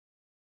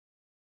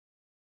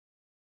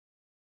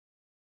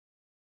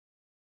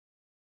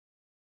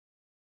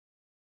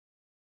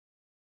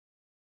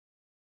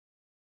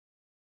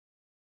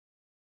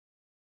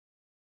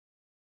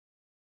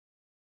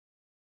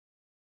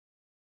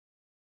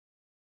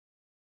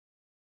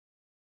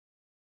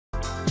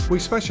We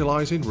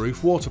specialise in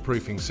roof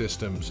waterproofing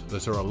systems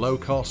that are a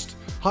low-cost,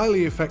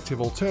 highly effective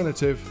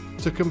alternative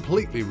to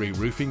completely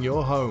re-roofing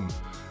your home,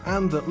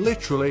 and that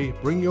literally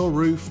bring your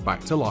roof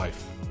back to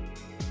life.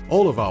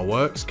 All of our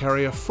works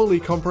carry a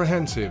fully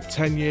comprehensive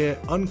 10-year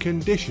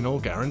unconditional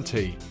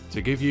guarantee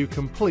to give you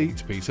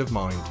complete peace of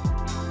mind.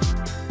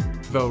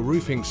 Though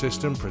roofing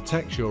system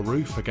protects your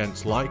roof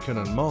against lichen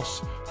and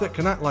moss that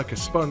can act like a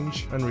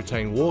sponge and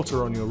retain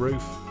water on your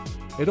roof,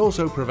 it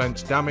also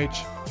prevents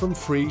damage from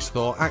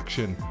freeze-thaw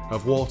action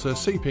of water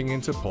seeping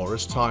into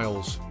porous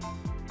tiles.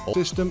 The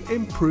system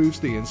improves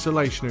the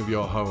insulation of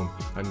your home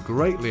and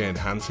greatly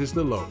enhances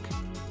the look,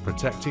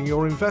 protecting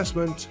your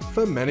investment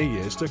for many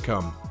years to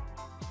come.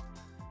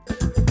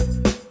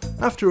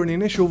 After an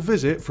initial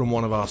visit from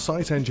one of our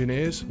site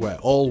engineers, where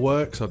all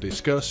works are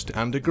discussed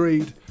and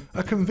agreed,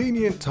 a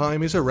convenient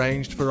time is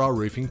arranged for our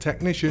roofing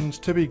technicians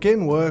to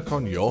begin work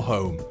on your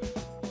home.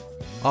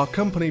 Our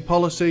company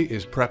policy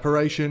is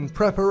preparation,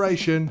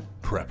 preparation,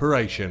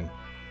 preparation.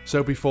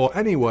 So before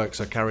any works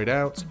are carried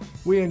out,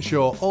 we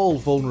ensure all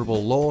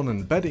vulnerable lawn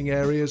and bedding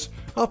areas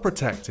are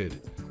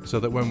protected, so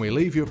that when we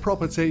leave your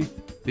property,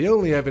 the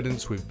only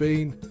evidence we've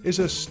been is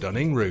a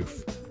stunning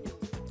roof.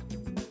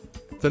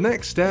 The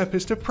next step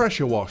is to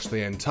pressure wash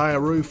the entire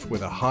roof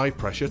with a high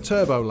pressure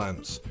turbo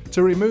lance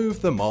to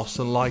remove the moss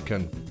and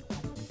lichen.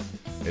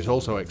 It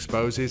also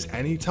exposes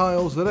any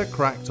tiles that are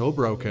cracked or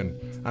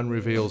broken and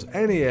reveals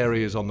any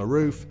areas on the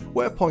roof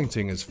where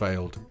pointing has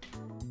failed.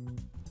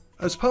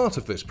 As part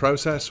of this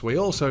process, we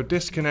also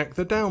disconnect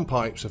the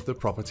downpipes of the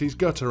property's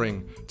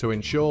guttering to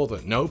ensure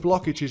that no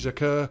blockages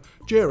occur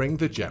during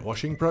the jet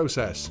washing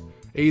process,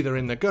 either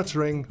in the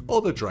guttering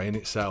or the drain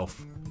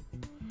itself.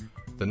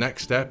 The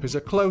next step is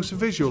a close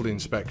visual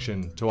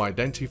inspection to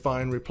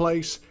identify and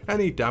replace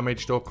any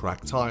damaged or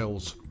cracked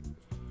tiles.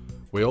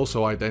 We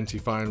also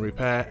identify and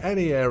repair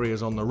any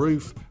areas on the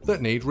roof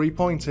that need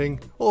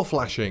repointing or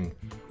flashing,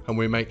 and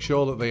we make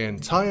sure that the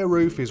entire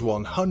roof is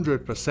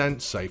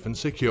 100% safe and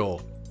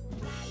secure.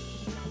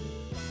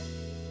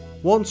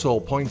 Once all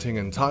pointing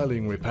and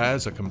tiling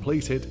repairs are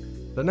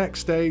completed, the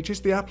next stage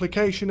is the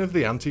application of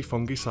the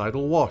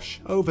anti-fungicidal wash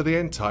over the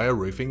entire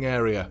roofing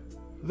area.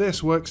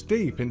 This works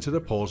deep into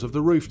the pores of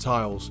the roof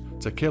tiles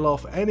to kill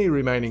off any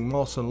remaining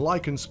moss and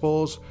lichen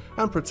spores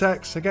and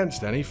protects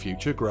against any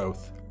future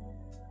growth.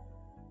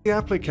 The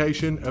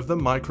application of the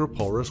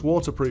microporous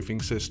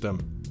waterproofing system.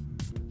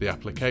 The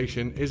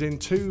application is in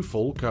 2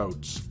 full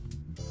coats.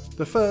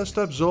 The first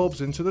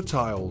absorbs into the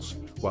tiles,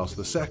 whilst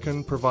the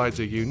second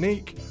provides a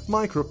unique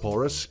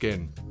microporous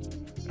skin.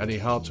 Any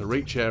hard to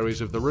reach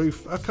areas of the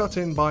roof are cut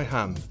in by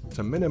hand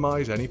to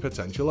minimise any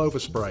potential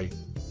overspray.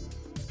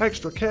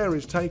 Extra care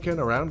is taken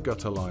around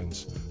gutter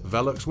lines,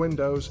 Velux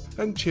windows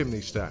and chimney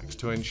stacks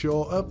to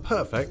ensure a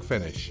perfect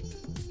finish.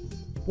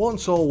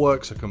 Once all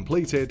works are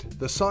completed,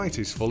 the site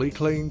is fully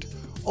cleaned,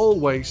 all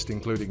waste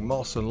including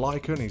moss and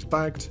lichen is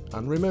bagged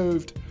and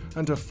removed,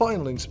 and a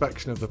final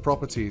inspection of the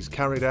property is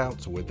carried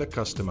out with the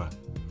customer.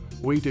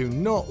 We do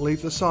not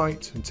leave the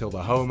site until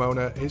the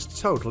homeowner is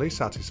totally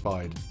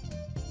satisfied.